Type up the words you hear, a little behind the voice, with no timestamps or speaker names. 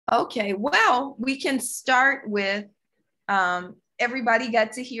Okay, well, we can start with, everybody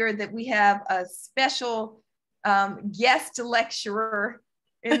got to hear that we have a special guest lecturer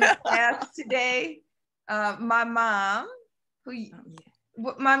in the class today. My mom,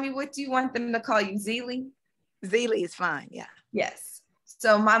 Mommy, what do you want them to call you? Zeely? Zeely is fine, yeah. Yes.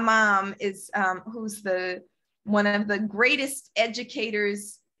 So my mom is, who's one of the greatest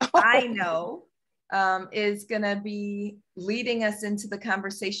educators I know, is going to be leading us into the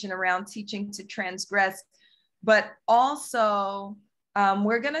conversation around teaching to transgress. But also,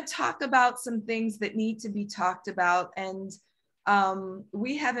 we're going to talk about some things that need to be talked about. And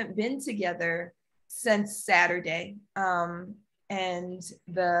we haven't been together since Saturday. And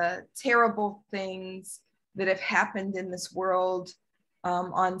the terrible things that have happened in this world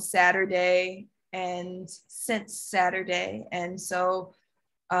on Saturday and since Saturday. And so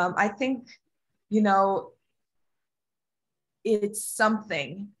I think, you know, it's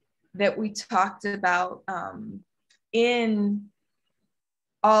something that we talked about in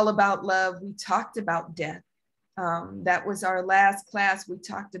All About Love. We talked about death. That was our last class. We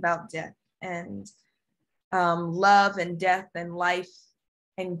talked about death and love and death and life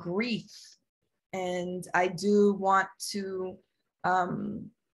and grief. And I do want to, the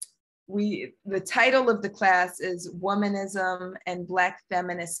title of the class is Womanism and Black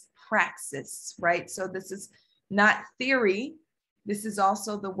Feminist Praxis, right? So this is not theory. This is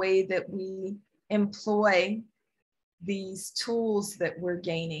also the way that we employ these tools that we're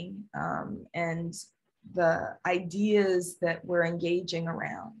gaining and the ideas that we're engaging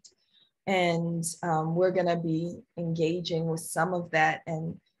around. And we're going to be engaging with some of that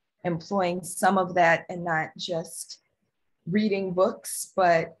and employing some of that, and not just reading books,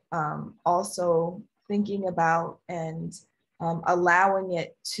 but also thinking about and allowing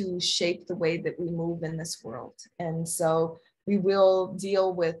it to shape the way that we move in this world. And so we will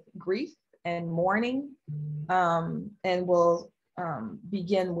deal with grief and mourning, and we'll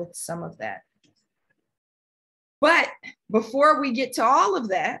begin with some of that. But before we get to all of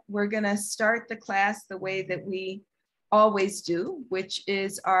that, we're going to start the class the way that we always do, which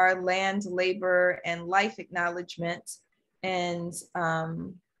is our land, labor, and life acknowledgement. And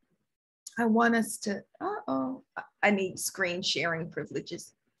I want us to, I need screen sharing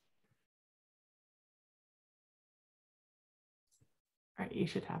privileges. All right, you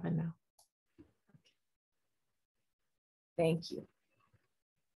should have it now. Thank you.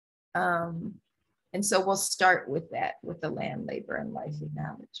 And so we'll start with that, with the land, labor, and life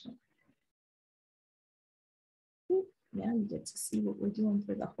acknowledgement. Now you get to see what we're doing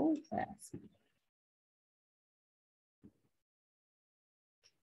for the whole class.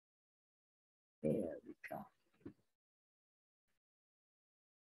 There we go.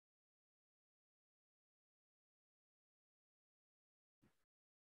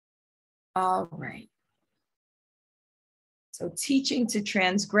 All right. So teaching to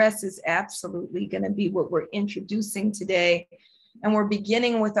transgress is absolutely going to be what we're introducing today. And we're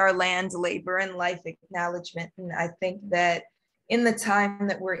beginning with our land, labor, and life acknowledgement. And I think that in the time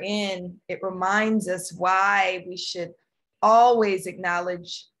that we're in, it reminds us why we should always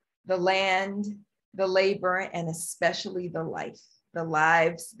acknowledge the land, the labor, and especially the life, the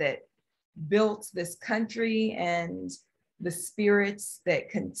lives that built this country and the spirits that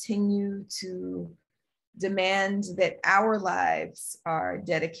continue to demand that our lives are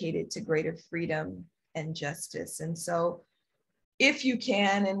dedicated to greater freedom and justice. And so if you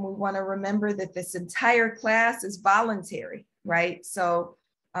can, and we want to remember that this entire class is voluntary, right? So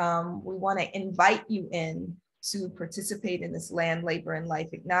we want to invite you in to participate in this land, labor, and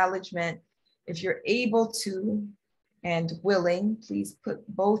life acknowledgement. If you're able to and willing, please put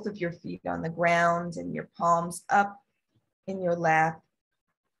both of your feet on the ground and your palms up in your lap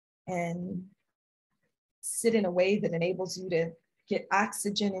and sit in a way that enables you to get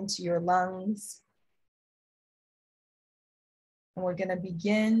oxygen into your lungs. And we're going to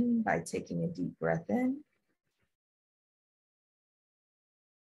begin by taking a deep breath in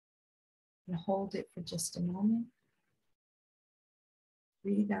and hold it for just a moment.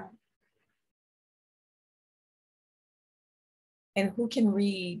 Breathe out. And who can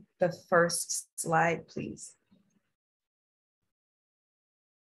read the first slide, please?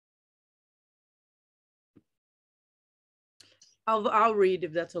 I'll read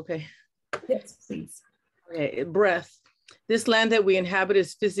if that's okay. Yes, please. Okay, breath. This land that we inhabit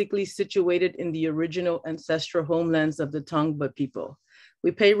is physically situated in the original ancestral homelands of the Tongva people.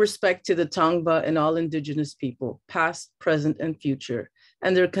 We pay respect to the Tongva and all indigenous people, past, present, and future,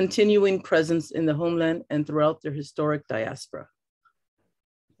 and their continuing presence in the homeland and throughout their historic diaspora.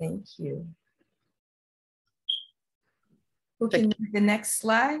 Thank you. Who can read the next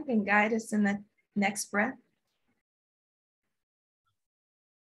slide and guide us in the next breath?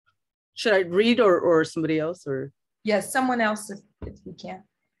 Should I read or somebody else or? Yes, someone else if we can.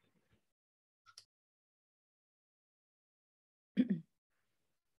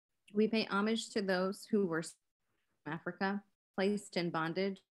 We pay homage to those who were from Africa, placed in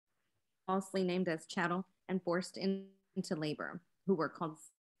bondage, falsely named as chattel, and forced into labor, who were called,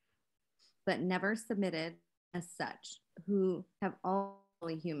 but never submitted as such, who have all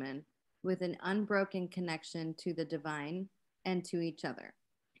human, with an unbroken connection to the divine and to each other.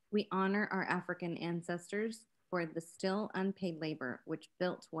 We honor our African ancestors for the still unpaid labor which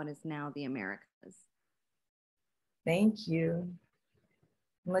built what is now the Americas. Thank you.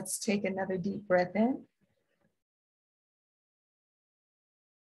 Let's take another deep breath in.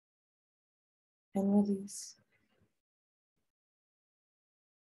 And release.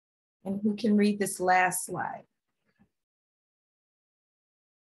 And who can read this last slide?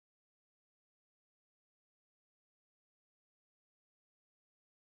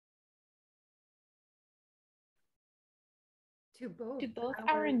 To both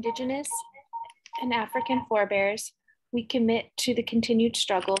our Indigenous and African forebears, we commit to the continued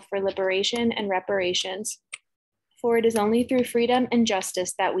struggle for liberation and reparations, for it is only through freedom and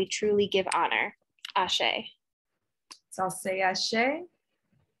justice that we truly give honor. Ashe. So I'll say Ashe.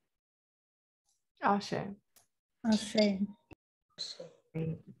 Ashe. Ashe.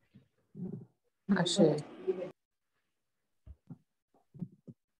 Ashe.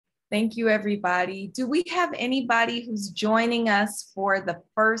 Thank you, everybody. Do we have anybody who's joining us for the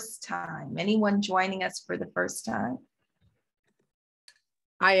first time? Anyone joining us for the first time?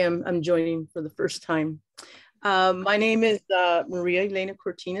 I'm joining for the first time. My name is Maria Elena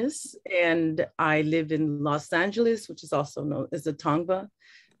Cortines, and I live in Los Angeles, which is also known as the Tongva,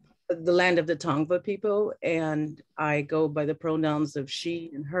 the land of the Tongva people. And I go by the pronouns of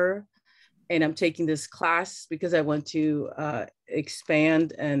she and her. And I'm taking this class because I want to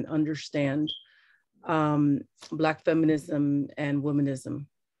expand and understand Black feminism and womanism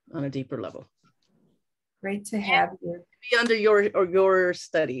on a deeper level. Great to have you. Be under your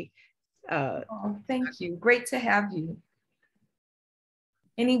study. Oh, thank you. Great to have you.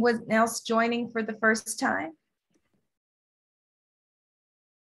 Anyone else joining for the first time?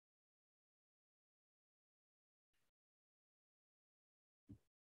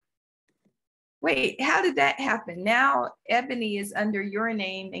 Wait, how did that happen? Now Ebony is under your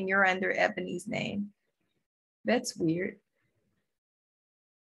name and you're under Ebony's name. That's weird.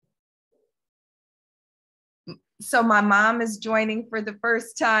 So my mom is joining for the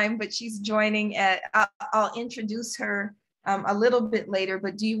first time, but she's joining at, I'll introduce her a little bit later,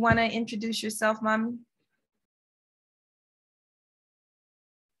 but do you want to introduce yourself, Mommy?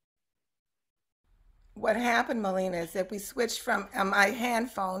 What happened, Melina, is that we switched from my hand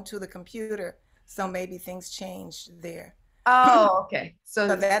phone to the computer, so maybe things changed there. Oh, okay. So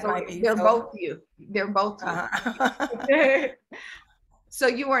that might be. They're both you. They're both you. So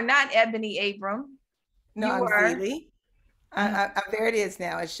you are not Ebony Abram. No, you I'm are. Zeely. There it is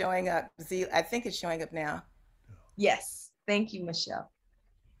now. It's showing up. I think it's showing up now. Yes. Thank you, Michelle.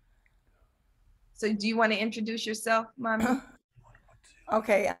 So do you want to introduce yourself, Mommy?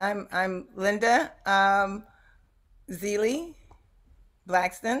 Okay, I'm Linda Zeely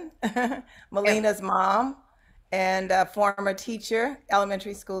Blackston, Melina's mom, and a former teacher,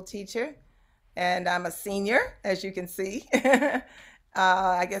 elementary school teacher. And I'm a senior, as you can see.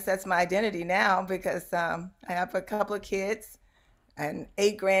 I guess that's my identity now because I have a couple of kids and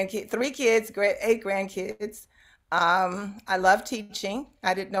 8 grandkids, 3 kids, 8 grandkids. I love teaching.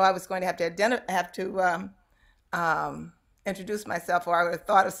 I didn't know I was going to have to introduce myself, or I would have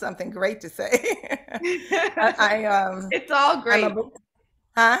thought of something great to say. It's all great.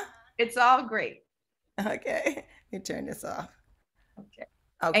 Huh? It's all great. Okay, you turn this off. Okay.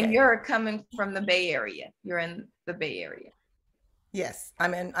 Okay. And you're coming from the Bay Area. You're in the Bay Area. Yes,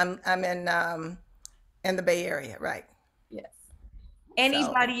 I'm in the Bay Area, right? Yes.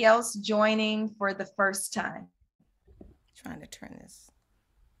 Anybody else joining for the first time? Trying to turn this.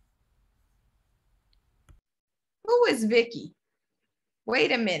 Who is Vicky?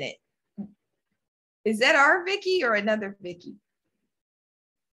 Wait a minute. Is that our Vicky or another Vicky?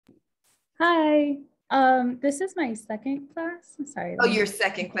 Hi, this is my second class. I'm sorry. Oh, your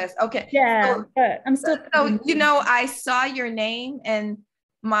second class. Okay. Yeah, So, but I'm still. So, you know, I saw your name and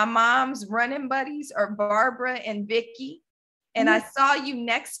my mom's running buddies are Barbara and Vicky. And I saw you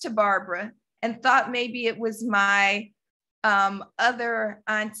next to Barbara and thought maybe it was my other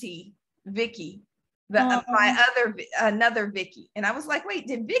auntie, Vicky. Another Vicky. And I was like, wait,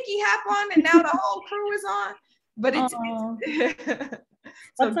 did Vicky hop on and now the whole crew is on? but it's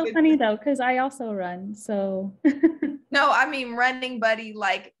That's so funny though, because I also run. So no, I mean running buddy,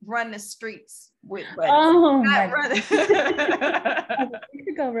 like run the streets with buddy. oh, Not run. You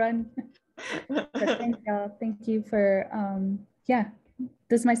could go run. But thank y'all. Thank you for yeah.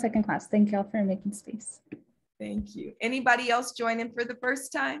 This is my second class. Thank y'all for making space. Thank you. Anybody else joining for the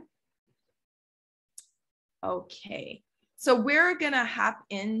first time? Okay. So we're gonna hop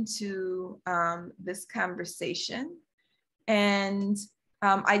into this conversation, and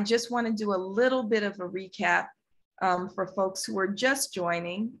I just want to do a little bit of a recap for folks who are just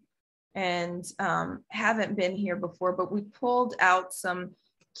joining and haven't been here before, but we pulled out some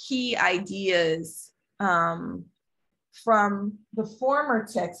key ideas from the former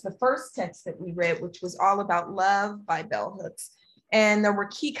text, the first text that we read, which was all about love by bell hooks. And there were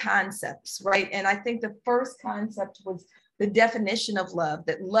key concepts, right? And I think the first concept was the definition of love,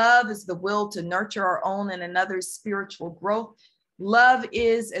 that love is the will to nurture our own and another's spiritual growth. Love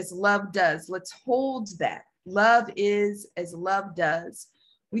is as love does. Let's hold that. Love is as love does.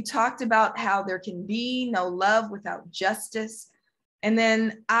 We talked about how there can be no love without justice. And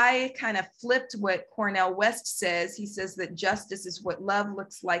then I kind of flipped what Cornel West says. He says that justice is what love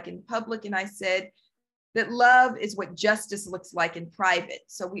looks like in public. And I said that love is what justice looks like in private.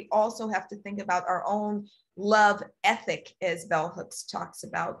 So we also have to think about our own love ethic, as Bell Hooks talks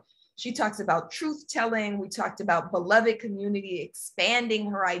about. She talks about truth telling. We talked about beloved community,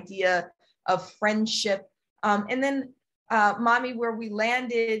 expanding her idea of friendship. And then Mommy, where we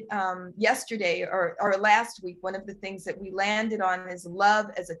landed yesterday or last week, one of the things that we landed on is love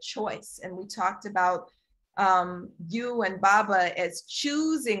as a choice. And we talked about you and Baba as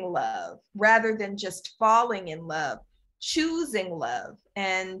choosing love rather than just falling in love, choosing love,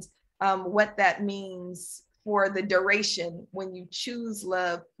 and what that means for the duration when you choose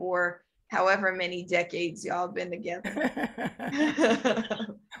love for however many decades y'all been together.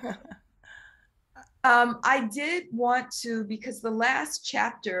 I did want to, because the last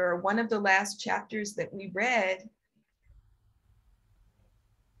chapter, one of the last chapters that we read,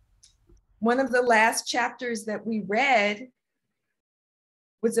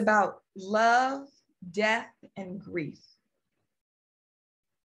 was about love, death, and grief.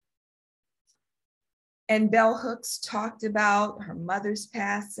 And Bell Hooks talked about her mother's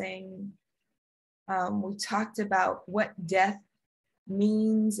passing. We talked about what death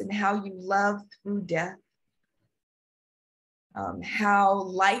means and how you love through death. How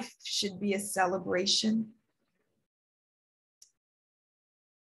life should be a celebration.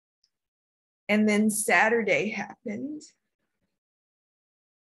 And then Saturday happened.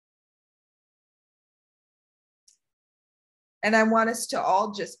 And I want us to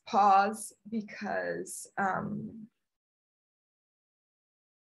all just pause because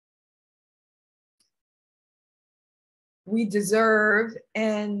we deserve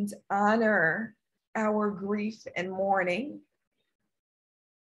and honor our grief and mourning.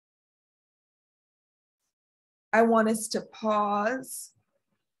 I want us to pause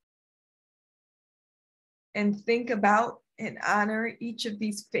and think about and honor each of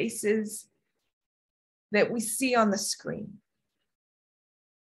these faces that we see on the screen.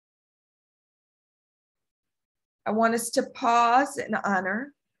 I want us to pause and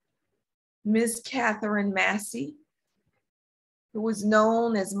honor Ms. Catherine Massey, who was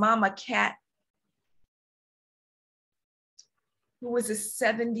known as Mama Cat, who was a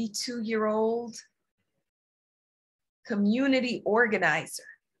 72-year-old community organizer,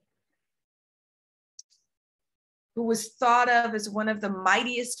 who was thought of as one of the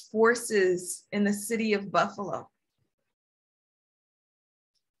mightiest forces in the city of Buffalo,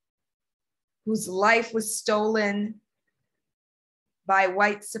 whose life was stolen by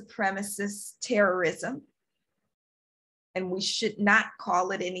white supremacist terrorism. And we should not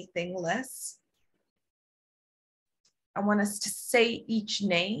call it anything less. I want us to say each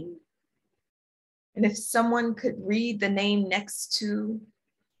name. And if someone could read the name next to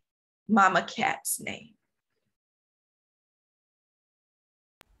Mama Cat's name.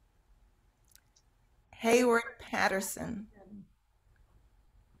 Hayward Patterson.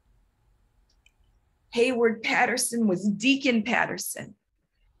 Hayward Patterson was Deacon Patterson.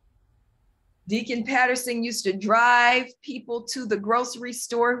 Deacon Patterson used to drive people to the grocery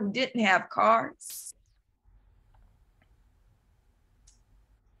store who didn't have cars.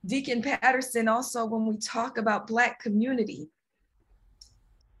 Deacon Patterson also, when we talk about Black community,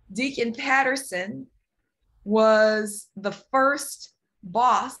 Deacon Patterson was the first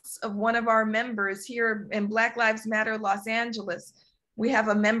boss of one of our members here in Black Lives Matter Los Angeles. We have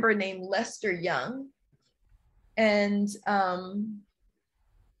a member named Lester Young and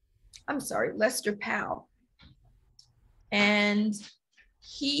Lester Powell. And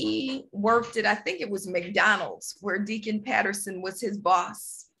he worked at, I think it was McDonald's, where Deacon Patterson was his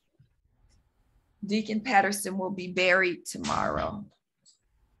boss. Deacon Patterson will be buried tomorrow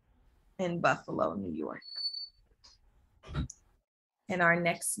in Buffalo, New York. And our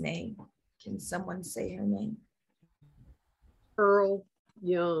next name, can someone say her name? Pearl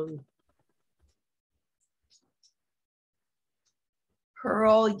Young.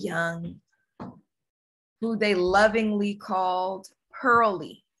 Pearl Young, who they lovingly called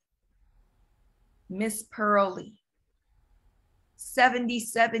Pearlie, Miss Pearlie,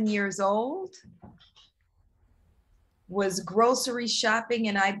 77 years old, was grocery shopping,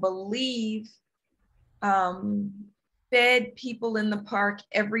 and I believe fed people in the park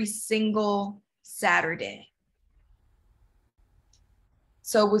every single Saturday.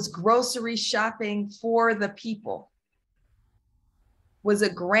 So was grocery shopping for the people, was a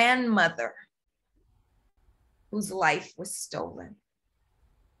grandmother whose life was stolen.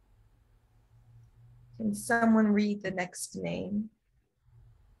 Can someone read the next name?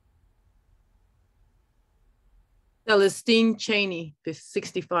 Celestine Cheney,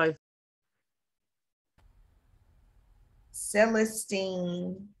 65.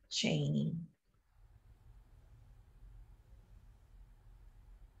 Celestine Cheney.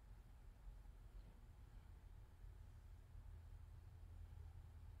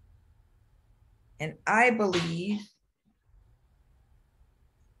 And I believe,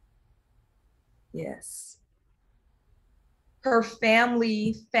 yes, her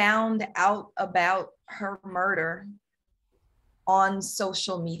family found out about her murder on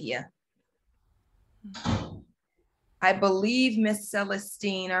social media. I believe Miss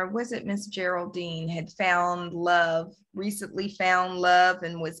Celestine, or was it Miss Geraldine, had found love, recently found love,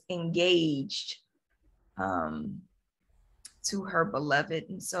 and was engaged to her beloved.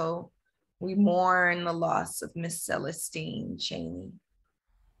 And so we mourn the loss of Miss Celestine Cheney.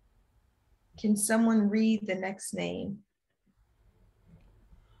 Can someone read the next name?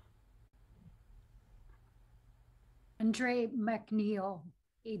 Andre McNeil,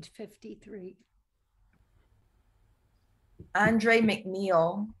 age 53. Andre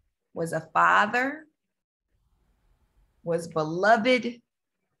McNeil was a father, was beloved.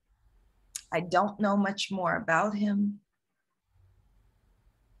 I don't know much more about him.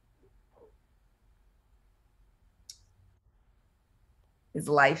 His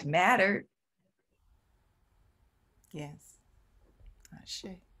life mattered. Yes.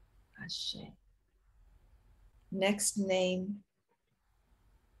 Ashe. Ashe. Next name.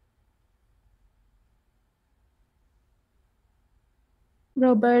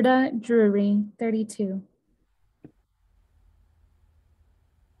 Roberta Drury, 32.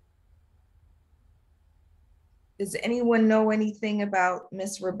 Does anyone know anything about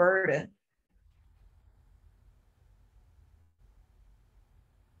Miss Roberta?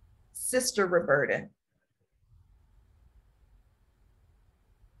 Sister Roberta.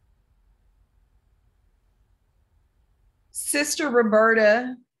 Sister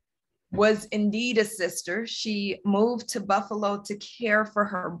Roberta was indeed a sister. She moved to Buffalo to care for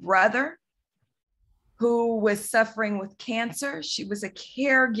her brother who was suffering with cancer. She was a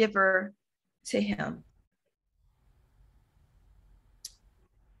caregiver to him.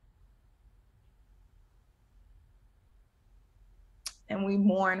 And we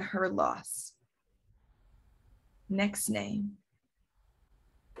mourn her loss. Next name.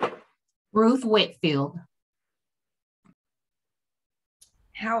 Ruth Whitfield.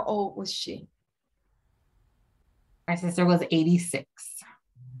 How old was she? My sister was 86.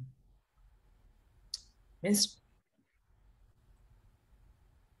 Miss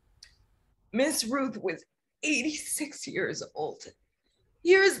Ruth was 86 years old.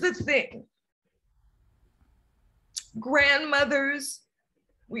 Here's the thing. Grandmothers,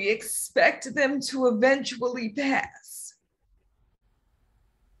 we expect them to eventually pass.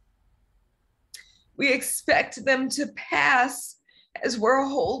 We expect them to pass as we're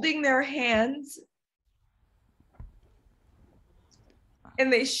holding their hands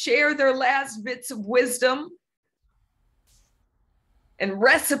and they share their last bits of wisdom and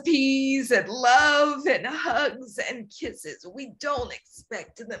recipes and love and hugs and kisses. We don't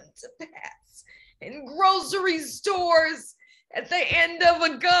expect them to pass in grocery stores at the end of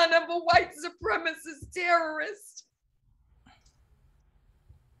a gun of a white supremacist terrorist.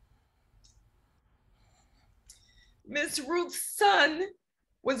 Miss Ruth's son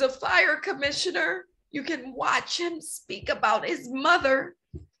was a fire commissioner. You can watch him speak about his mother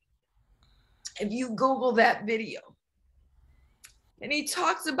if you Google that video. And he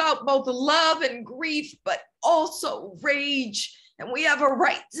talks about both love and grief, but also rage. And we have a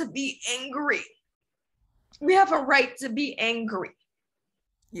right to be angry. We have a right to be angry.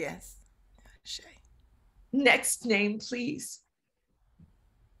 Yes. Shay. Next name, please.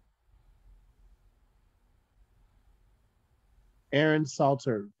 Aaron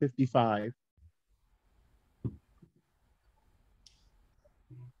Salter, 55.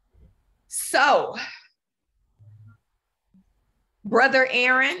 So, Brother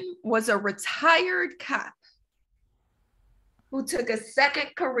Aaron was a retired cop who took a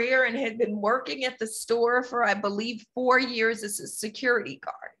second career and had been working at the store for, I believe, 4 years as a security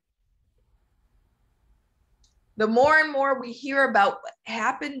guard. The more and more we hear about what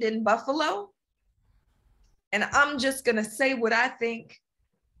happened in Buffalo, and I'm just going to say what I think,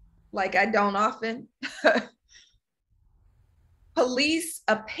 like I don't often. Police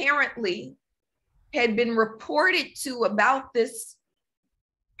apparently had been reported to about this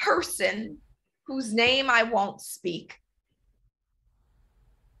person whose name I won't speak.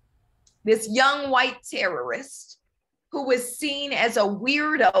 This young white terrorist who was seen as a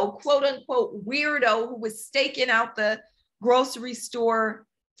weirdo, quote unquote weirdo, who was staking out the grocery store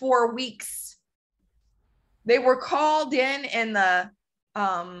for weeks. They were called in, and the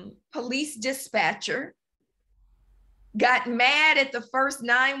police dispatcher got mad at the first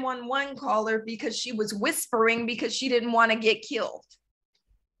 911 caller because she was whispering because she didn't want to get killed.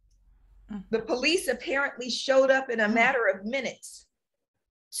 The police apparently showed up in a matter of minutes.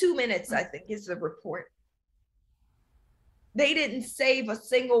 2 minutes, I think, is the report. They didn't save a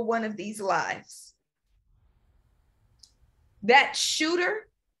single one of these lives. That shooter,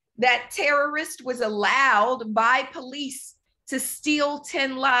 that terrorist, was allowed by police to steal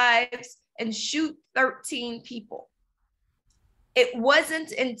 10 lives and shoot 13 people. It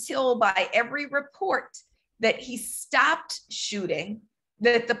wasn't until, by every report, that he stopped shooting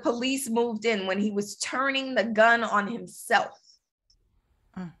that the police moved in, when he was turning the gun on himself.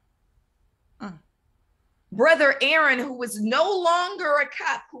 Brother Aaron, who was no longer a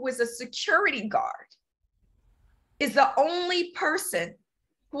cop, who was a security guard, is the only person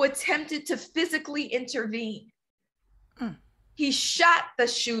who attempted to physically intervene. He shot the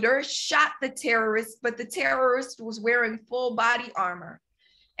shooter, shot the terrorist, but the terrorist was wearing full body armor,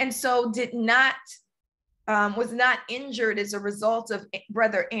 and so was not injured as a result of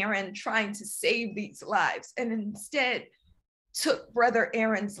Brother Aaron trying to save these lives, and instead took Brother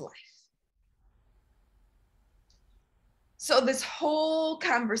Aaron's life. So this whole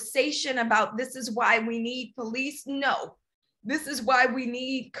conversation about this is why we need police, no, this is why we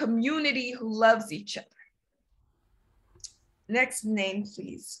need community who loves each other. Next name,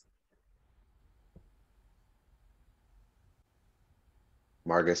 please.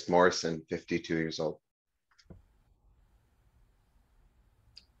 Margus Morrison, 52 years old.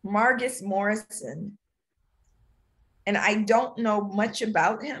 Margus Morrison. And I don't know much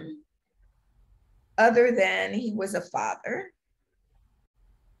about him other than he was a father,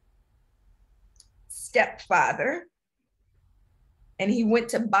 stepfather, and he went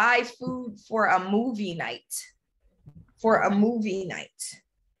to buy food for a movie night.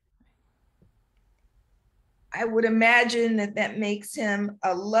 I would imagine that makes him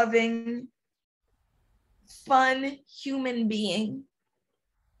a loving, fun human being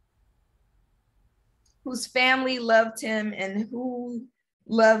whose family loved him and who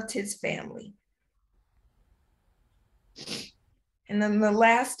loved his family. And then the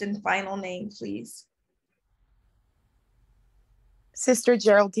last and final name, please. Sister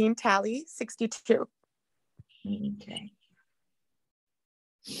Geraldine Talley, 62. Okay.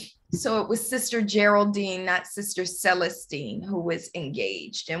 So it was Sister Geraldine, not Sister Celestine, who was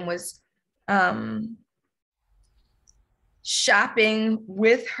engaged and was shopping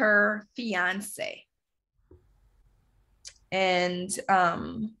with her fiance. And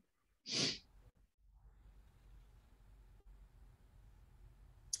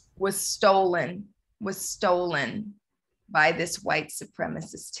was stolen by this white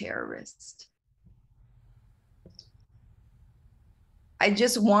supremacist terrorist. I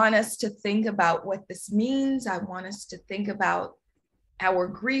just want us to think about what this means. I want us to think about our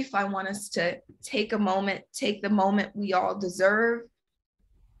grief. I want us to take the moment we all deserve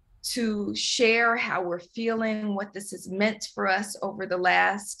to share how we're feeling, what this has meant for us over the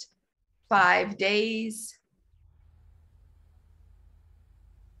last 5 days.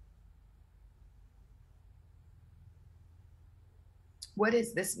 What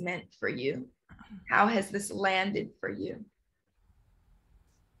has this meant for you? How has this landed for you?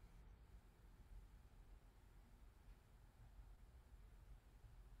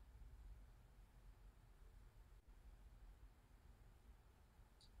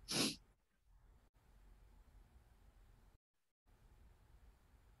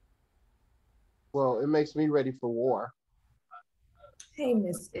 Well, it makes me ready for war. Hey,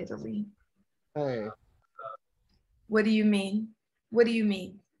 Miss Italy. Hey. What do you mean? What do you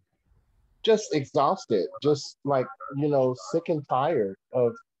mean? Just exhausted, just like, you know, sick and tired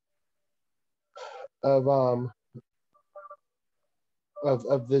of um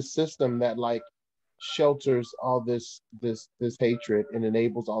of this system that like shelters all this hatred and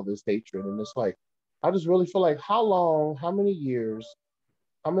enables all this hatred. And it's like, I just really feel like, how long, how many years,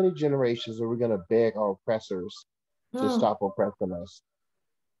 how many generations are we gonna beg our oppressors to stop oppressing us?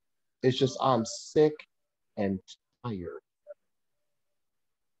 It's just, I'm sick and tired.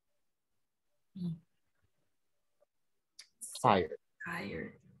 Tired.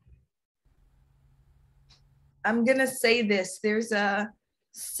 Tired. I'm gonna say this. There's a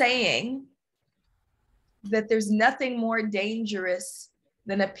saying that there's nothing more dangerous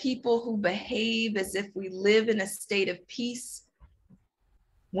than a people who behave as if we live in a state of peace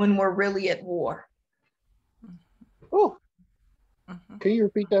when we're really at war. Oh, can you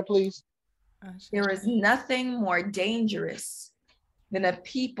repeat that, please? There is nothing more dangerous than a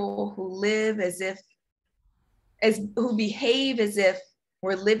people who live who behave as if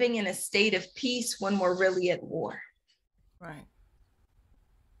we're living in a state of peace when we're really at war. Right.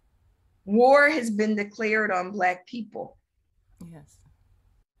 War has been declared on Black people. Yes.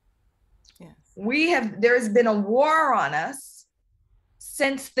 Yes. There's been a war on us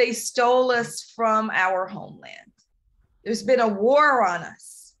since they stole us from our homeland. There's been a war on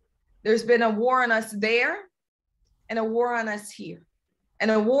us. There's been a war on us there and a war on us here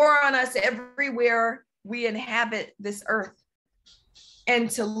and a war on us everywhere we inhabit this earth. And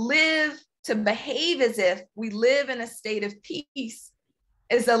to behave as if we live in a state of peace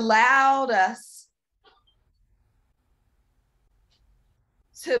has allowed us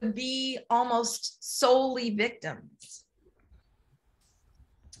to be almost solely victims.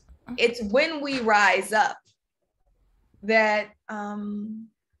 It's when we rise up that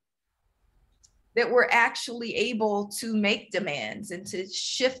we're actually able to make demands and to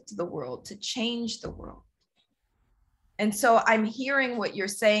shift the world, to change the world. And so I'm hearing what you're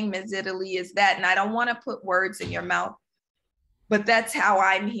saying, Ms. Italy, is that, and I don't want to put words in your mouth, but that's how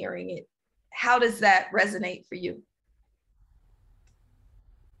I'm hearing it. How does that resonate for you?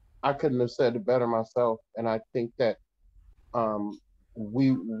 I couldn't have said it better myself. And I think that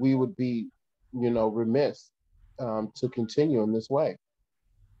we would be, you know, remiss to continue in this way.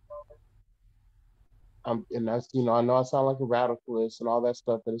 And that's, you know, I know I sound like a radicalist and all that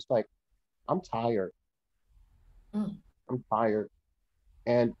stuff, but it's like, I'm tired. I'm tired.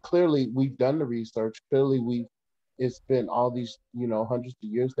 And clearly we've done the research. Clearly it's been all these, you know, hundreds of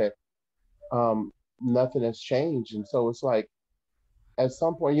years that nothing has changed. And so it's like, at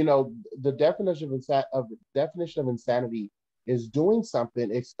some point, you know, the definition of insanity is doing something,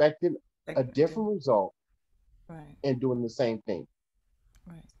 expecting a different result, right, and doing the same thing.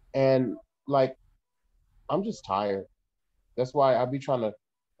 Right. And like, I'm just tired. That's why I be trying to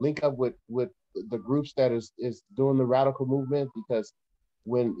link up with the groups that is doing the radical movement, because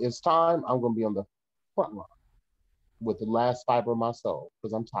when it's time, I'm gonna be on the front line with the last fiber of my soul,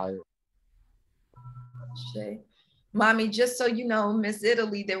 because I'm tired. Shay. Mommy, just so you know, Miss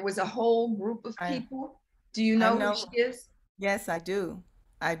Italy, there was a whole group of people. Do you know who she is? Yes, I do.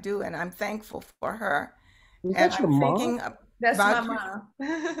 I do, and I'm thankful for her. Is that your mom? That's my mom.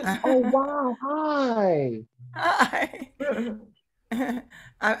 Oh, wow. Hi. Hi.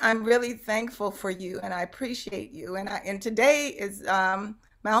 I'm really thankful for you, and I appreciate you. And today is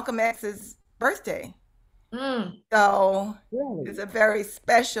Malcolm X's birthday. So it's a very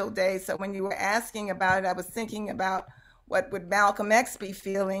special day. So when you were asking about it, I was thinking about what would Malcolm X be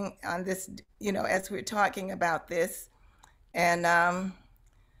feeling on this, you know, as we're talking about this. And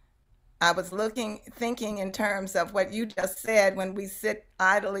I was thinking in terms of what you just said, when we sit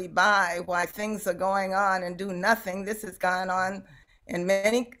idly by while things are going on and do nothing. This has gone on in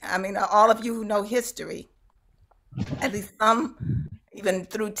many, I mean, all of you who know history, at least some, even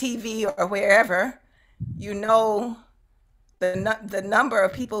through TV or wherever, you know the number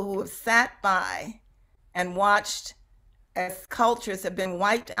of people who have sat by and watched as cultures have been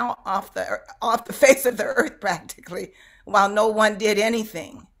wiped out off the face of the earth practically, while no one did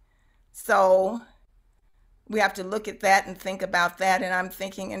anything. So we have to look at that and think about that. And I'm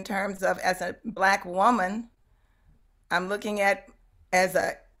thinking in terms of, as a Black woman, I'm looking at as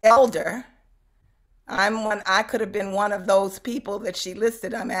an elder. I could have been one of those people that she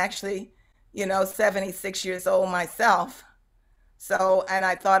listed. I'm actually, you know, 76 years old myself. So, and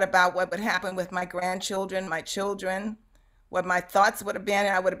I thought about what would happen with my grandchildren, my children, what my thoughts would have been,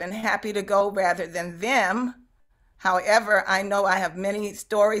 and I would have been happy to go rather than them. However, I know I have many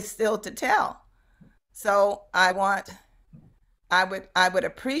stories still to tell. So I would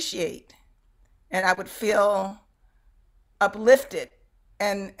appreciate, and I would feel uplifted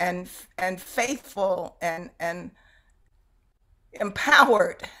and faithful and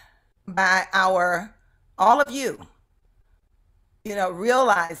empowered by all of you,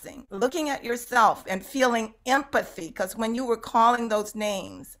 realizing, looking at yourself and feeling empathy, because when you were calling those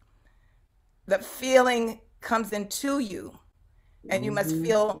names, the feeling comes into you, and you must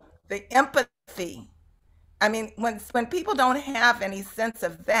feel the empathy. I mean, when people don't have any sense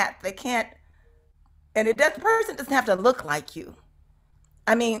of that, they can't, and the person doesn't have to look like you.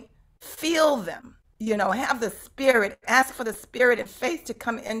 I mean, feel them, have the spirit, ask for the spirit and faith to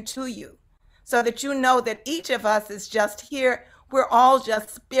come into you so that you know that each of us is just here. We're all just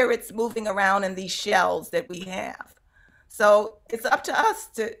spirits moving around in these shells that we have. So it's up to us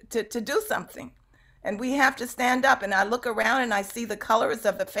to do something. And we have to stand up. And I look around and I see the colors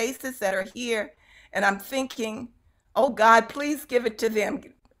of the faces that are here. And I'm thinking, oh God, please give it to them.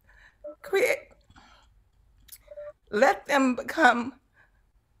 Let them become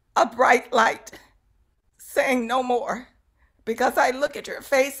a bright light, saying no more. Because I look at your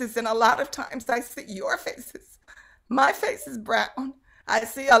faces and a lot of times I see your faces. My face is brown. I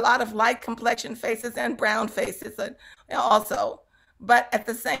see a lot of light complexion faces and brown faces also. But at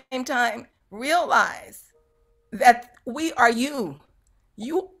the same time, realize that we are you.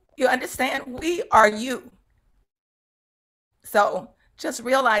 You understand? We are you. So just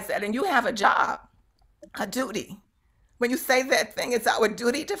realize that, and you have a job, a duty. When you say that thing, it's our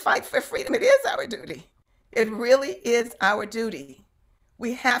duty to fight for freedom. It is our duty. It really is our duty.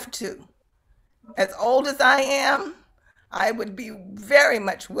 We have to. As old as I am, I would be very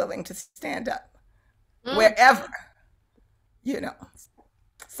much willing to stand up wherever,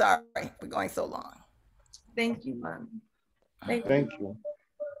 Sorry, we're going so long. Thank you, Mom. Thank you.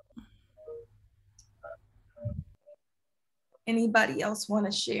 Anybody else want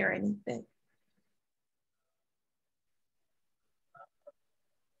to share anything?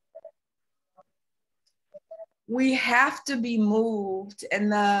 We have to be moved,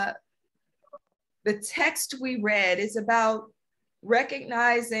 and the text we read is about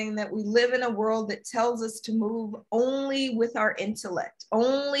recognizing that we live in a world that tells us to move only with our intellect,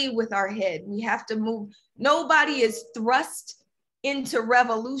 only with our head. We have to move. Nobody is thrust into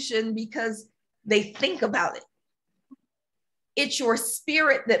revolution because they think about it. It's your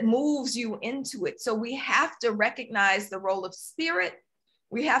spirit that moves you into it. So we have to recognize the role of spirit.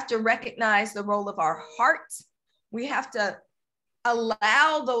 We have to recognize the role of our heart. We have to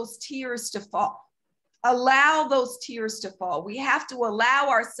allow those tears to fall. Allow those tears to fall. We have to allow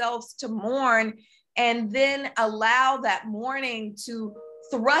ourselves to mourn, and then allow that mourning to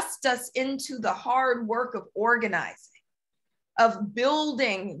thrust us into the hard work of organizing, of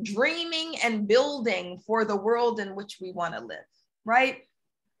building, dreaming and building for the world in which we want to live, right?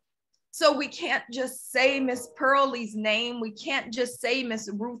 So we can't just say Miss Pearlie's name. We can't just say Miss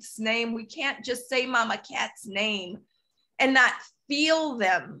Ruth's name. We can't just say Mama Cat's name and not feel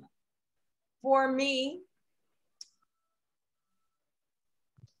them. For me,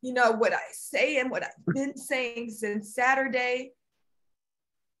 what I say and what I've been saying since Saturday,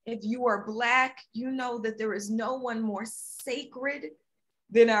 if you are Black, you know that there is no one more sacred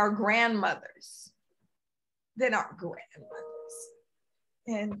than our grandmothers,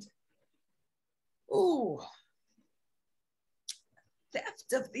 And,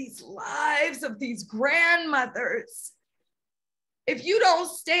 theft of these lives of these grandmothers. If you don't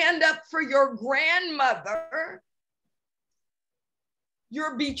stand up for your grandmother,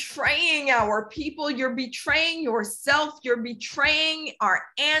 you're betraying our people, you're betraying yourself, you're betraying our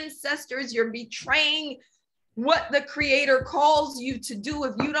ancestors, you're betraying what the Creator calls you to do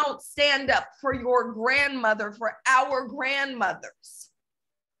if you don't stand up for your grandmother, for our grandmothers.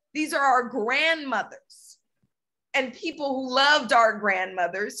 These are our grandmothers and people who loved our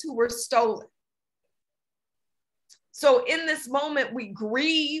grandmothers who were stolen. So in this moment, we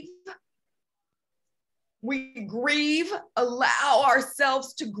grieve, allow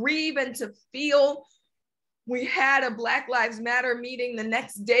ourselves to grieve and to feel. We had a Black Lives Matter meeting the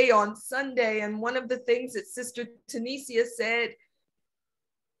next day on Sunday, and one of the things that Sister Tanisha said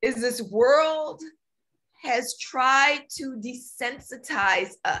is this world has tried to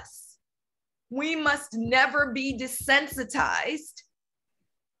desensitize us. We must never be desensitized.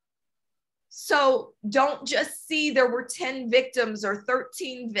 So don't just see there were 10 victims or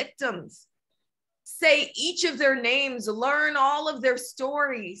 13 victims. Say each of their names, learn all of their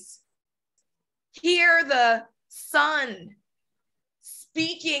stories. Hear the son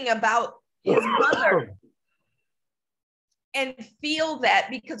speaking about his mother. and feel that,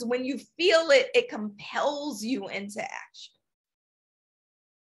 because when you feel it, it compels you into action.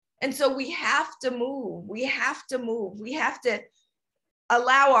 And so we have to move. We have to move. We have to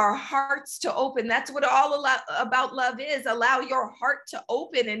allow our hearts to open. That's what all about love is. Allow your heart to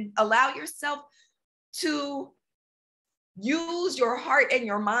open and allow yourself to use your heart and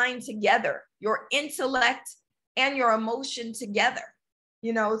your mind together, your intellect and your emotion together.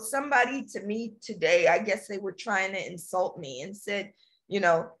 You know, somebody to me today, I guess they were trying to insult me and said, you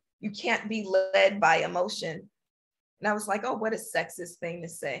know, you can't be led by emotion. And I was like, oh, what a sexist thing to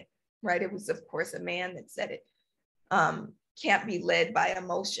say, right? It was, of course, a man that said it. Can't be led by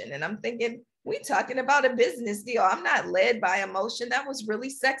emotion. And I'm thinking, we talking about a business deal. I'm not led by emotion. That was really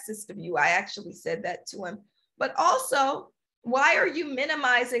sexist of you. I actually said that to him. But also, why are you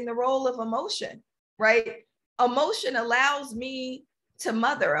minimizing the role of emotion, right? Emotion allows me to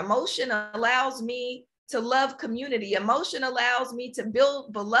mother. Emotion allows me to love community. Emotion allows me to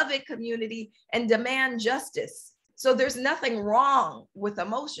build beloved community and demand justice. So there's nothing wrong with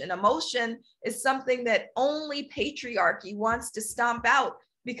emotion. Emotion is something that only patriarchy wants to stomp out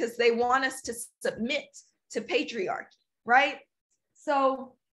because they want us to submit to patriarchy, right?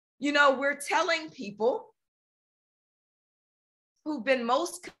 So, you know, we're telling people who've been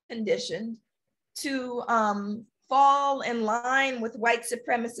most conditioned to fall in line with white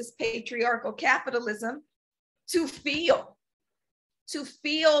supremacist patriarchal capitalism to feel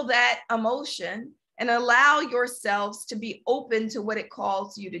that emotion and allow yourselves to be open to what it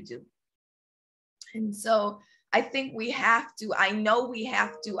calls you to do. And so I think we have to, I know we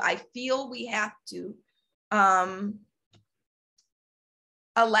have to, I feel we have to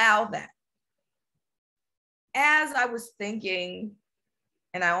allow that. As I was thinking,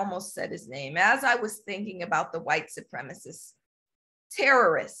 and I almost said his name, as I was thinking about the white supremacist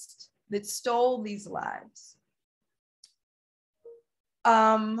terrorist that stole these lives,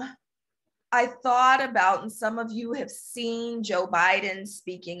 I thought about, and some of you have seen Joe Biden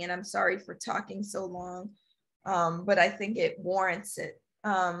speaking, and I'm sorry for talking so long, but I think it warrants it.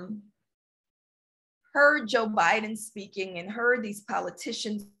 Heard Joe Biden speaking and heard these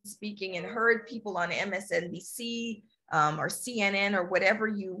politicians speaking and heard people on MSNBC or CNN or whatever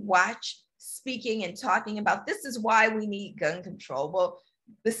you watch speaking and talking about, this is why we need gun control. Well,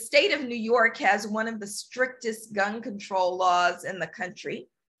 the state of New York has one of the strictest gun control laws in the country.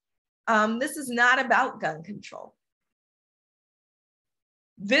 This is not about gun control.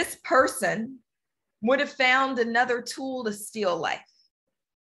 This person would have found another tool to steal life,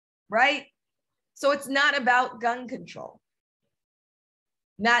 right? So it's not about gun control.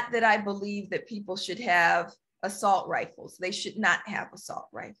 Not that I believe that people should have assault rifles. They should not have assault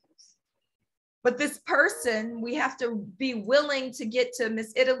rifles. But this person, we have to be willing to get to,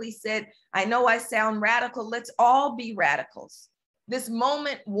 Miss Italy said, I know I sound radical. Let's all be radicals. This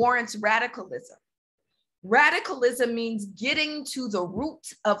moment warrants radicalism. Radicalism means getting to the root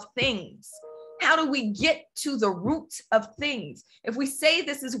of things. How do we get to the root of things? If we say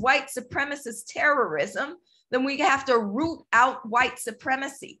this is white supremacist terrorism, then we have to root out white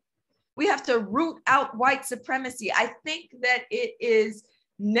supremacy. We have to root out white supremacy. I think that it is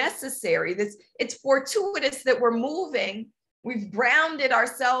necessary. It's fortuitous that we're moving. We've grounded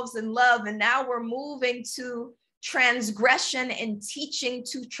ourselves in love, and now we're moving to transgression and teaching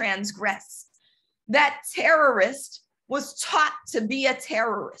to transgress. That terrorist was taught to be a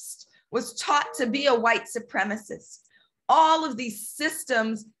terrorist, was taught to be a white supremacist. All of these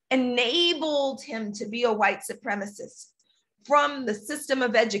systems enabled him to be a white supremacist. From the system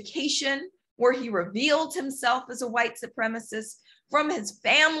of education, where he revealed himself as a white supremacist, from his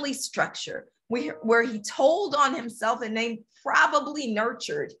family structure, where he told on himself and they probably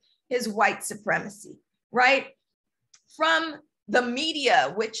nurtured his white supremacy, right? From the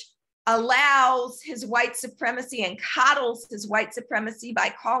media, which allows his white supremacy and coddles his white supremacy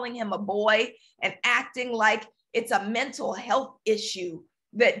by calling him a boy and acting like it's a mental health issue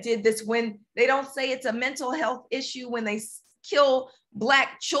that did this, when they don't say it's a mental health issue when they kill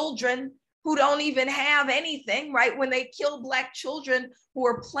Black children who don't even have anything, right? When they kill Black children who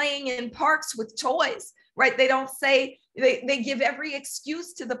are playing in parks with toys, right? They don't say, they give every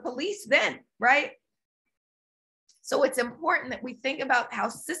excuse to the police then, right? So it's important that we think about how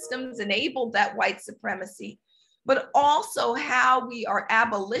systems enabled that white supremacy, but also how we are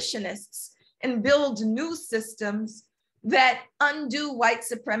abolitionists and build new systems that undo white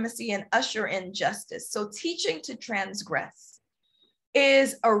supremacy and usher in justice. So Teaching to Transgress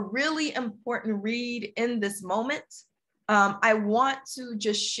is a really important read in this moment. I want to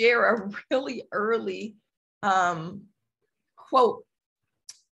just share a really early quote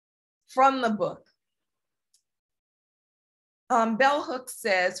from the book. Bell Hooks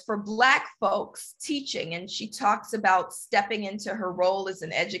says, for Black folks, teaching, and she talks about stepping into her role as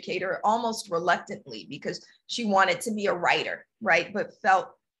an educator almost reluctantly because she wanted to be a writer, right? But felt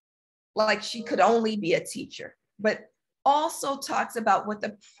like she could only be a teacher. But also talks about what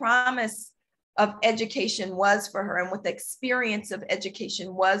the promise of education was for her and what the experience of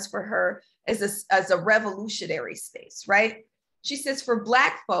education was for her as a revolutionary space, right? She says, for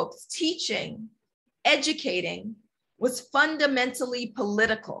Black folks, teaching, educating, was fundamentally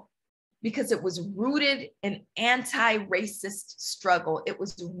political because it was rooted in anti-racist struggle. It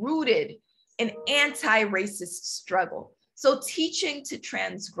was rooted in anti-racist struggle. So teaching to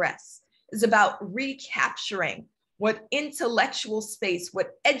transgress is about recapturing what intellectual space,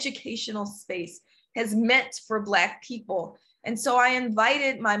 what educational space has meant for Black people. And so I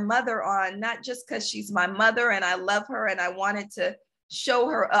invited my mother on, not just because she's my mother and I love her and I wanted to show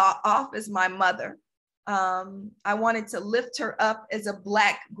her off as my mother. I wanted to lift her up as a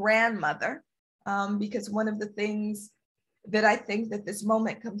Black grandmother, because one of the things that I think that this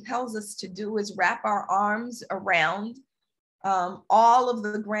moment compels us to do is wrap our arms around all of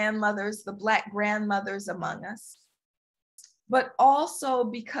the grandmothers, the Black grandmothers among us, but also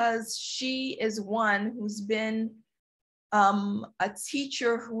because she is one who's been a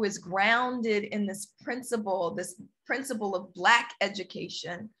teacher who is grounded in this principle of Black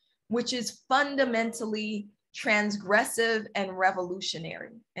education, which is fundamentally transgressive and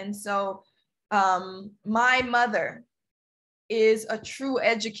revolutionary. And so my mother is a true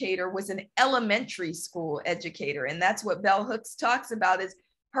educator, was an elementary school educator. And that's what Bell Hooks talks about, is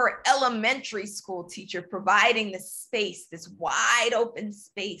her elementary school teacher providing this space, this wide open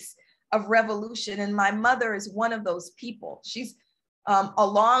space of revolution. And my mother is one of those people. She's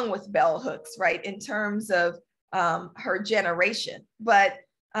along with Bell Hooks, right, in terms of her generation, but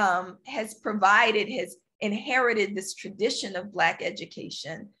has inherited this tradition of Black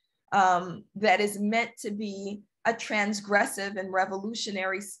education that is meant to be a transgressive and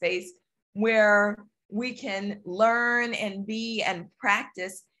revolutionary space where we can learn and be and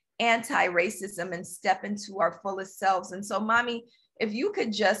practice anti-racism and step into our fullest selves. And so, Mommy, if you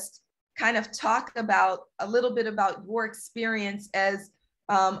could just kind of talk about a little bit about your experience as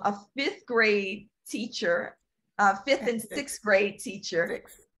a fifth grade teacher, fifth and sixth grade teacher.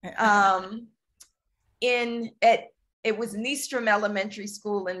 It was Nystrom Elementary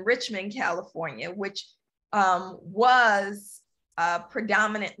School in Richmond, California, which was a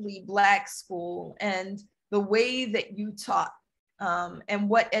predominantly Black school, and the way that you taught and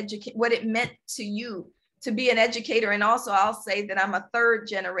what it meant to you to be an educator. And also I'll say that I'm a third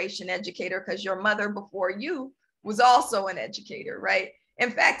generation educator because your mother before you was also an educator, right? In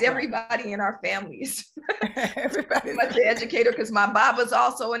fact, everybody in our families, everybody's much an educator, because my baba's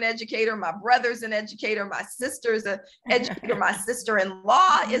also an educator, my brother's an educator, my sister's an educator, my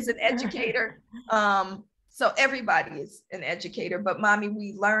sister-in-law is an educator. So everybody is an educator, but Mommy,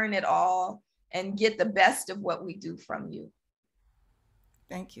 we learn it all and get the best of what we do from you.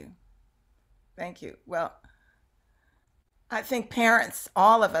 Thank you. Thank you. Well, I think parents,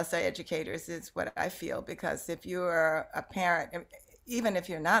 all of us are educators, is what I feel, because if you're a parent, even if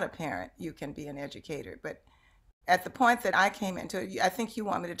you're not a parent, you can be an educator. But at the point that I came into it, I think you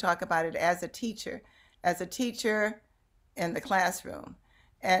want me to talk about it as a teacher in the classroom.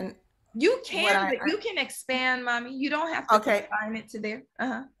 And you can, but you can expand, Mommy. You don't have to confine it to there.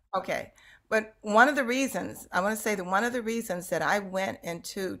 Okay. But one of the reasons, I want to say that one of the reasons that I went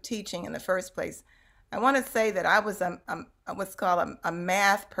into teaching in the first place, I want to say that I was what's called a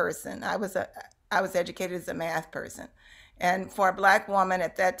math person. I was educated as a math person. And for a Black woman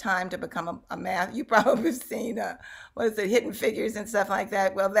at that time to become a math, you probably have seen, Hidden Figures and stuff like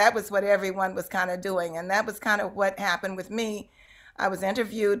that. Well, that was what everyone was kind of doing. And that was kind of what happened with me. I was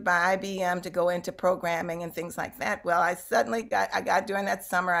interviewed by IBM to go into programming and things like that. Well, I got during that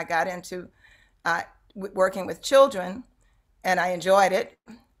summer, I got into working with children, and I enjoyed it.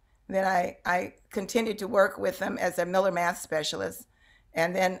 Then I continued to work with them as a Miller math specialist.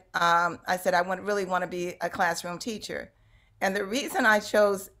 And then I said, I really want to be a classroom teacher. And the reason I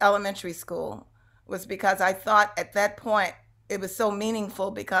chose elementary school was because I thought at that point it was so meaningful,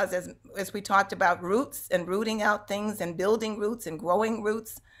 because as we talked about roots and rooting out things and building roots and growing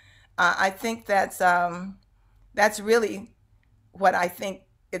roots, I think that's really what I think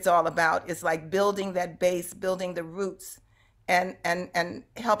it's all about. It's like building that base, building the roots, and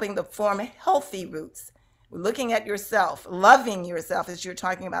helping to form healthy roots. Looking at yourself, loving yourself, as you're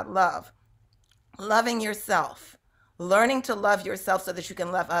talking about love, loving yourself, learning to love yourself so that you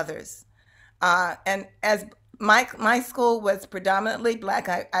can love others. And as my school was predominantly Black.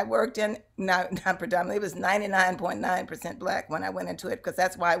 I worked in, not predominantly, it was 99.9% Black when I went into it, because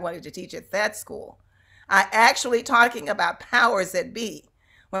that's why I wanted to teach at that school. I actually, talking about powers that be,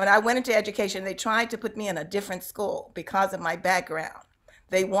 when I went into education, they tried to put me in a different school because of my background.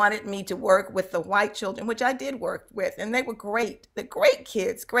 They wanted me to work with the white children, which I did work with, and they were great. They're great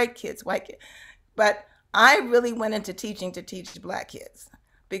kids, white kids. But I really went into teaching to teach Black kids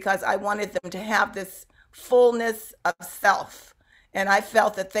because I wanted them to have this fullness of self. And I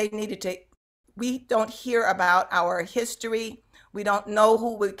felt that they needed to, we don't hear about our history. We don't know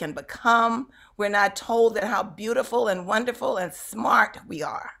who we can become. We're not told that how beautiful and wonderful and smart we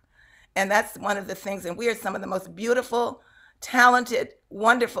are. And that's one of the things, and we are some of the most beautiful, talented,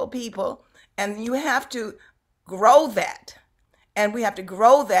 wonderful people. And you have to grow that. And we have to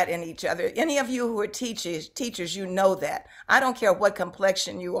grow that in each other. Any of you who are teachers, you know that. I don't care what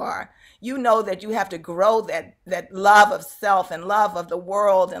complexion you are. You know that you have to grow that love of self and love of the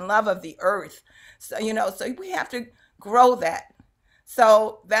world and love of the earth. So, so we have to grow that.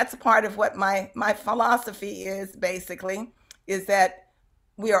 So that's part of what my philosophy is, basically, is that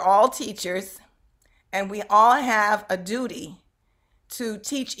we are all teachers and we all have a duty to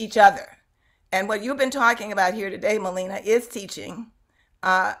teach each other. And what you've been talking about here today, Melina, is teaching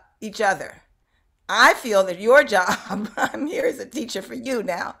each other. I feel that your job, I'm here as a teacher for you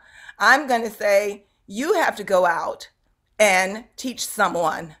now, I'm going to say you have to go out and teach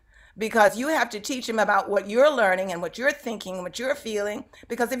someone, because you have to teach them about what you're learning and what you're thinking and what you're feeling,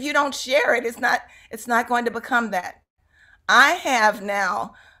 because if you don't share it, it's not going to become that. I have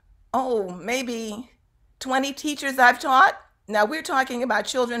now, maybe 20 teachers I've taught. Now we're talking about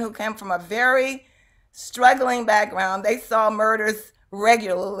children who came from a very struggling background. They saw murders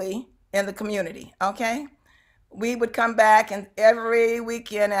regularly in the community, okay? We would come back and every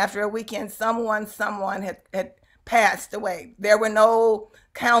weekend after a weekend, someone had passed away. There were no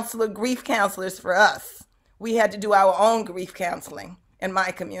grief counselors for us. We had to do our own grief counseling in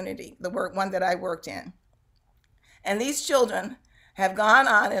my community, the one that I worked in. And these children have gone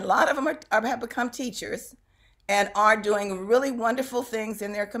on, and a lot of them have become teachers and are doing really wonderful things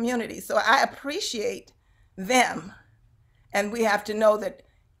in their community. So I appreciate them. And we have to know that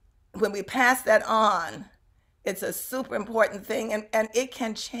when we pass that on, it's a super important thing, and it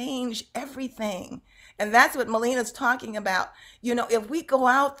can change everything. And that's what Melina's talking about. If we go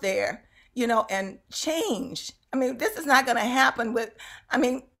out there, and change, this is not going to happen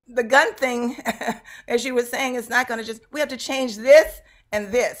the gun thing, as you were saying, is not going to we have to change this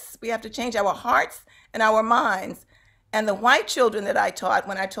and this. We have to change our hearts and our minds. And the white children that I taught,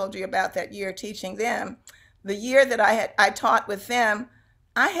 when I told you about that year teaching them, the year that I taught with them,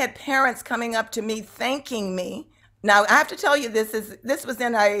 I had parents coming up to me thanking me. Now I have to tell you, this was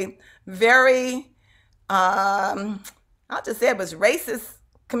in a very, I'll just say it was racist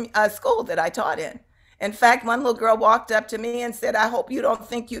school that I taught in. In fact, one little girl walked up to me and said, "I hope you don't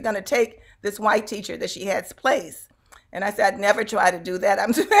think you're going to take this white teacher that she had's place." And I said, "I'd never try to do that.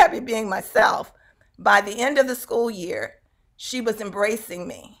 I'm too happy being myself." By the end of the school year, she was embracing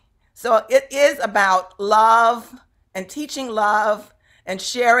me. So it is about love and teaching love and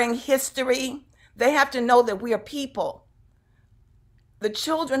sharing history. They have to know that we are people. The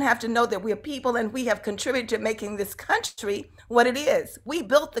children have to know that we are people, and we have contributed to making this country what it is. We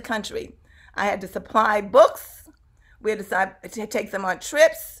built the country. I had to supply books. We had to take them on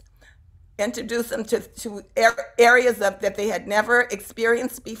trips, introduce them to areas that they had never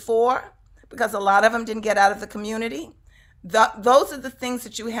experienced before, because a lot of them didn't get out of the community. Those are the things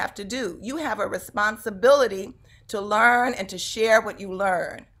that you have to do. You have a responsibility to learn and to share what you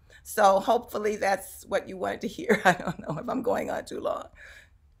learn. So hopefully that's what you wanted to hear. I don't know if I'm going on too long.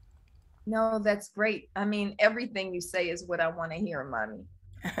 No, that's great. Everything you say is what I want to hear, Mommy.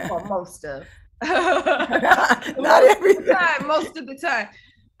 Or most of. Not everything. Most of the time.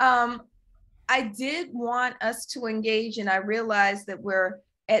 I did want us to engage, and I realized that we're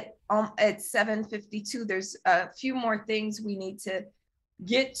at 7:52. There's a few more things we need to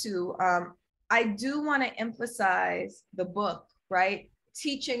get to. I do want to emphasize the book, right?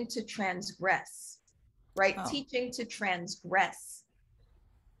 Teaching to Transgress, right? Oh. Teaching to Transgress.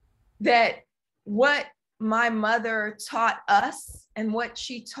 That what my mother taught us and what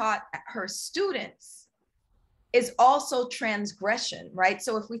she taught her students is also transgression, right?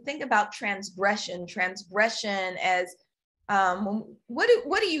 So if we think about transgression as what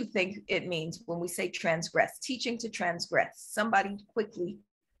do you think it means when we say transgress? Teaching to transgress. Somebody quickly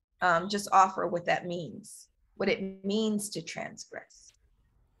just offer what that means, what it means to transgress.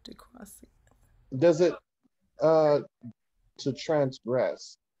 To cross it. Does it to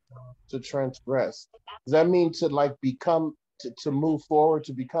transgress? to transgress? Does that mean to like become, to move forward,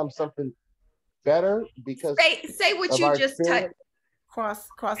 to become something better because say what of you our just experience? typed. Cross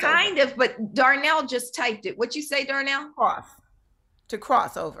Kind over. of, but Darnell just typed it. What you say, Darnell? To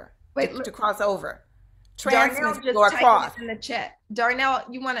cross over. Wait, to cross over. Darnell just typed it in the chat. Darnell,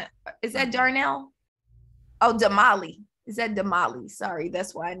 you want to, is that Darnell? Oh, Damali. Is that Damali? Sorry,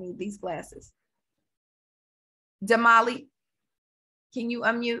 that's why I need these glasses. Damali, can you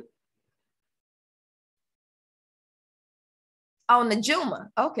unmute? Oh, Najuma.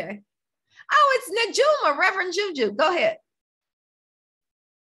 Okay. Oh, it's Najuma, Reverend Juju. Go ahead.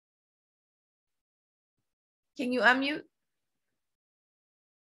 Can you unmute?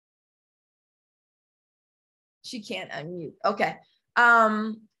 She can't unmute. Okay.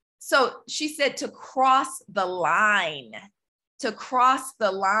 So she said to cross the line, to cross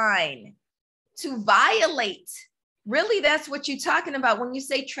the line, to violate. Really, that's what you're talking about when you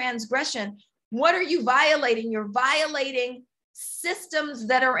say transgression. What are you violating? You're violating systems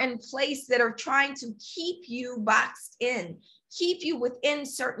that are in place that are trying to keep you boxed in, keep you within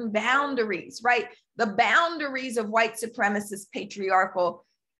certain boundaries, right? The boundaries of white supremacist, patriarchal,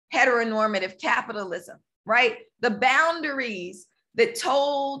 heteronormative capitalism, right? The boundaries that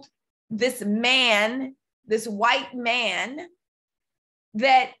told this man, this white man,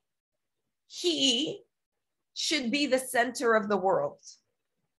 that he should be the center of the world,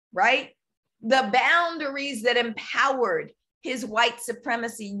 right? The boundaries that empowered his white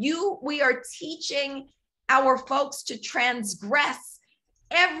supremacy. We are teaching our folks to transgress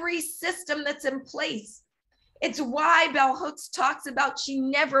every system that's in place. It's why Bell Hooks talks about she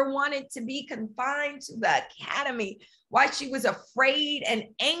never wanted to be confined to the academy, why she was afraid and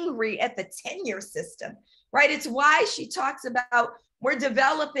angry at the tenure system, right? It's why she talks about we're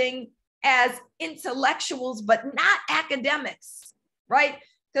developing as intellectuals, but not academics, right?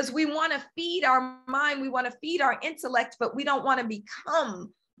 Because we want to feed our mind, we want to feed our intellect, but we don't want to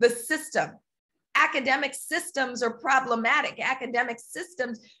become the system. Academic systems are problematic. Academic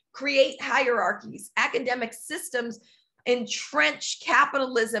systems create hierarchies. Academic systems entrench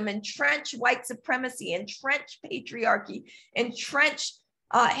capitalism, entrench white supremacy, entrench patriarchy, entrench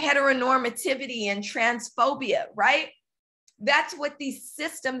heteronormativity and transphobia, right? That's what these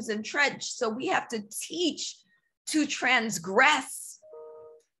systems entrench. So we have to teach to transgress.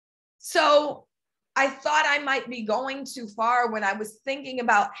 So I thought I might be going too far when I was thinking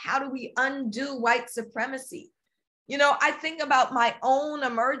about how do we undo white supremacy? You know, I think about my own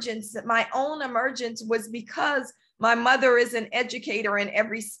emergence, that my own emergence was because my mother is an educator in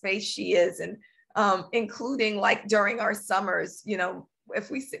every space she is, and including like during our summers, you know, if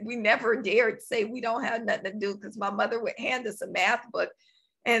we never dared say we don't have nothing to do, because my mother would hand us a math book,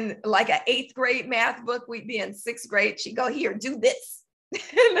 and like an 8th grade math book, we'd be in 6th grade, she'd go, here, do this.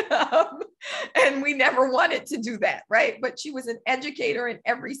 And we never wanted to do that, right? But she was an educator in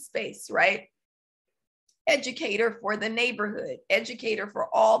every space, right? Educator for the neighborhood, educator for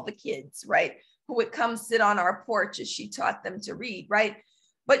all the kids, right? Who would come sit on our porch as she taught them to read, right?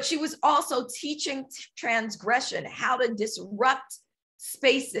 But she was also teaching transgression, how to disrupt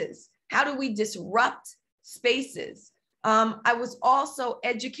spaces. How do we disrupt spaces? I was also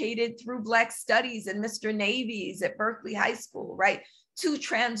educated through Black Studies and Mr. Navies at Berkeley High School, right? To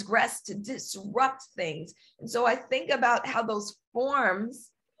transgress, to disrupt things. And so I think about how those forms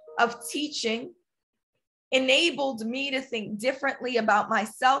of teaching enabled me to think differently about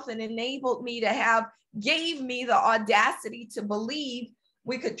myself and enabled me to gave me the audacity to believe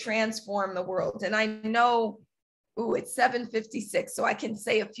we could transform the world. And I know, it's 7:56, so I can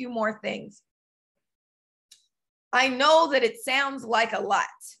say a few more things. I know that it sounds like a lot,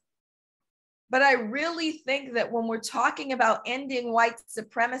 but I really think that when we're talking about ending white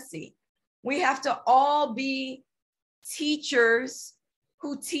supremacy, we have to all be teachers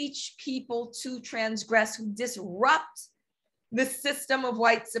who teach people to transgress, who disrupt the system of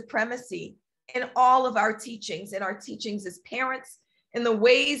white supremacy in all of our teachings, as parents, in the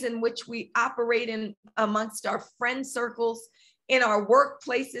ways in which we operate in amongst our friend circles, in our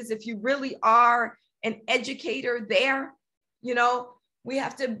workplaces. If you really are an educator there, you know, we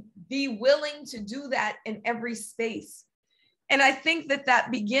have to be willing to do that in every space. And I think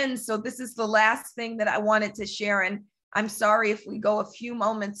that begins, so this is the last thing that I wanted to share, and I'm sorry if we go a few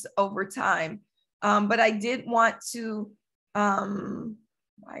moments over time, but I did want to,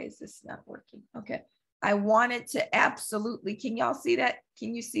 why is this not working? Okay, I wanted to absolutely, can y'all see that?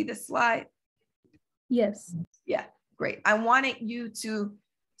 Can you see the slide? Yes. Yeah, great. I wanted you to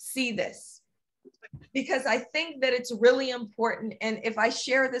see this, because I think that it's really important. And if I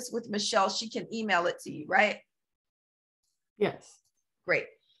share this with Michelle, she can email it to you, right? Yes. Great.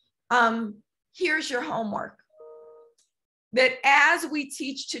 Here's your homework. That as we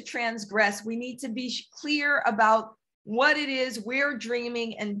teach to transgress, we need to be clear about what it is we're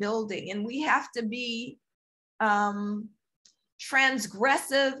dreaming and building. And we have to be transgressive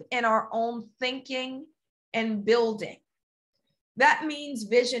in our own thinking and building. That means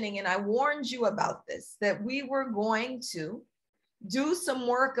visioning. And I warned you about this, that we were going to do some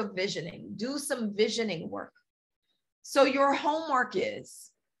work of visioning, do some visioning work. So your homework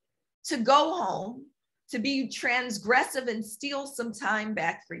is to go home, to be transgressive and steal some time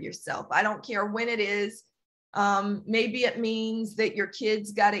back for yourself. I don't care when it is. Maybe it means that your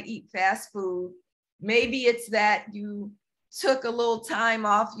kids got to eat fast food. Maybe it's that you took a little time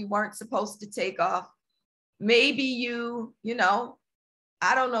off you weren't supposed to take off. Maybe you know,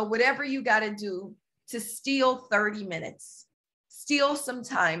 I don't know, whatever you got to do to steal 30 minutes, steal some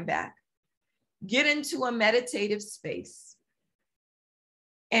time back, get into a meditative space.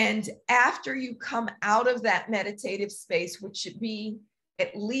 And after you come out of that meditative space, which should be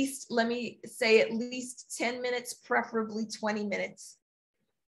at least, let me say at least 10 minutes, preferably 20 minutes,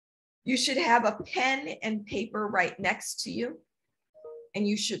 you should have a pen and paper right next to you, and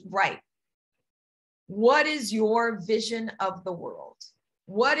you should write. What is your vision of the world?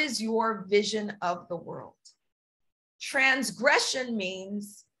 What is your vision of the world? Transgression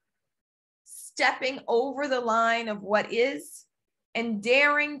means stepping over the line of what is and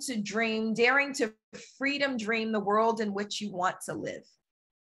daring to dream, daring to freedom dream the world in which you want to live.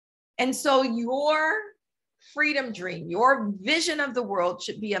 And so your freedom dream, your vision of the world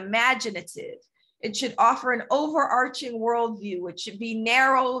should be imaginative. It should offer an overarching worldview. It should be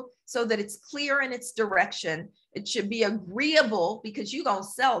narrow so that it's clear in its direction. It should be agreeable, because you're going to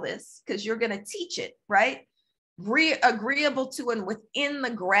sell this, because you're going to teach it, right? Agreeable to and within the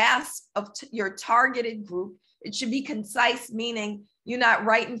grasp of your targeted group. It should be concise, meaning you're not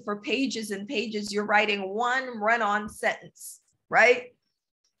writing for pages and pages. You're writing one run-on sentence, right?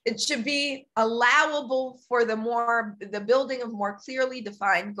 It should be allowable for the building of more clearly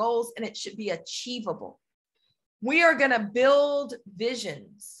defined goals, and it should be achievable. We are going to build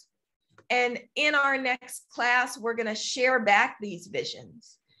visions. And in our next class, we're going to share back these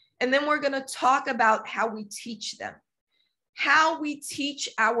visions. And then we're going to talk about how we teach them, how we teach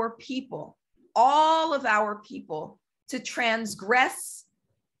our people, all of our people, to transgress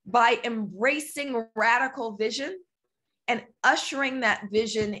by embracing radical vision and ushering that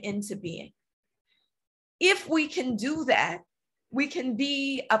vision into being. If we can do that, we can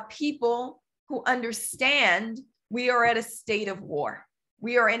be a people who understand we are at a state of war.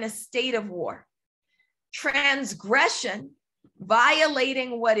 We are in a state of war. Transgression,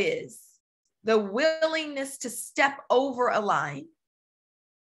 violating what is, the willingness to step over a line,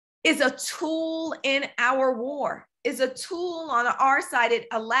 is a tool in our war, is a tool on our side. It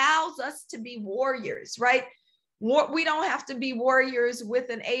allows us to be warriors, right? We don't have to be warriors with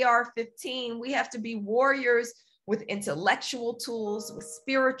an AR-15. We have to be warriors with intellectual tools, with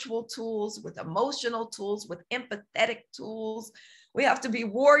spiritual tools, with emotional tools, with empathetic tools. We have to be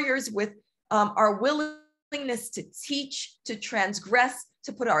warriors with our willingness to teach, to transgress,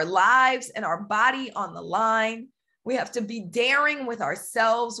 to put our lives and our body on the line. We have to be daring with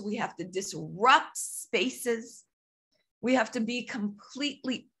ourselves. We have to disrupt spaces. We have to be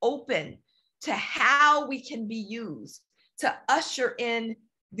completely open to how we can be used to usher in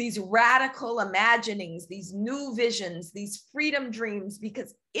these radical imaginings, these new visions, these freedom dreams,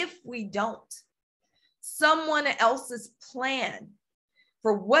 because if we don't, someone else's plan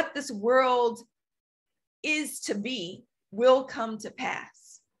for what this world is to be will come to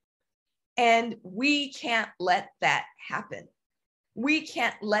pass. And we can't let that happen. We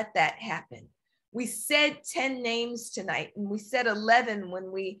can't let that happen. We said 10 names tonight, and we said 11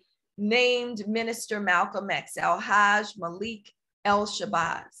 when we named Minister Malcolm X, Al-Haj Malik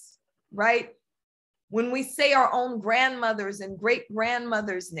El-Shabazz, right? When we say our own grandmothers and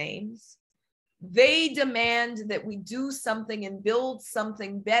great-grandmothers' names, they demand that we do something and build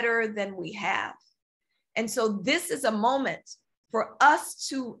something better than we have. And so this is a moment for us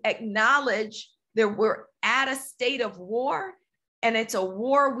to acknowledge that we're at a state of war, and it's a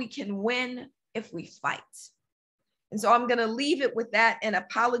war we can win if we fight. And so I'm going to leave it with that and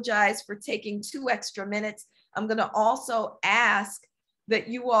apologize for taking 2 extra minutes. I'm going to also ask that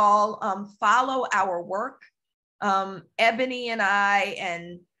you all follow our work. Ebony and I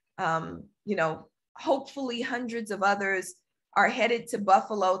and, hopefully hundreds of others are headed to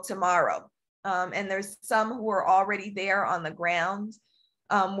Buffalo tomorrow. And there's some who are already there on the ground.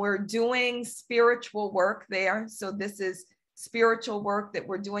 We're doing spiritual work there. So this is spiritual work that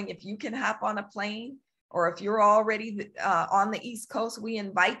we're doing. If you can hop on a plane or if you're already on the East Coast, we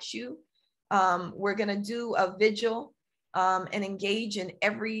invite you. We're going to do a vigil and engage in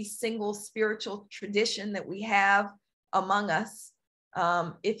every single spiritual tradition that we have among us.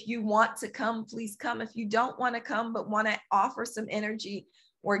 If you want to come, please come. If you don't want to come, but want to offer some energy,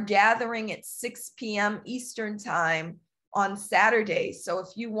 we're gathering at 6 p.m. Eastern time on Saturday. So if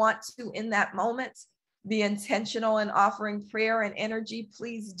you want to, in that moment, be intentional in offering prayer and energy,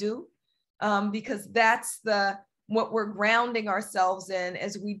 please do, because that's what we're grounding ourselves in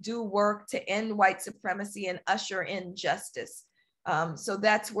as we do work to end white supremacy and usher in justice. So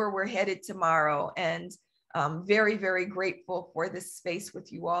that's where we're headed tomorrow. And very, very grateful for this space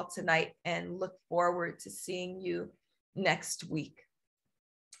with you all tonight and look forward to seeing you next week.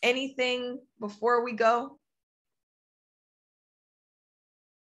 Anything before we go?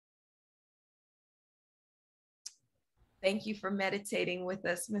 Thank you for meditating with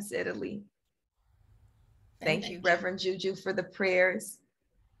us, Miss Italy. Thank you, Reverend Juju, for the prayers.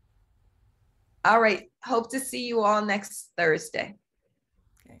 All right, hope to see you all next Thursday.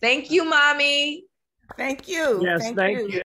 Thank you, Mommy. Thank you. Yes, thank you.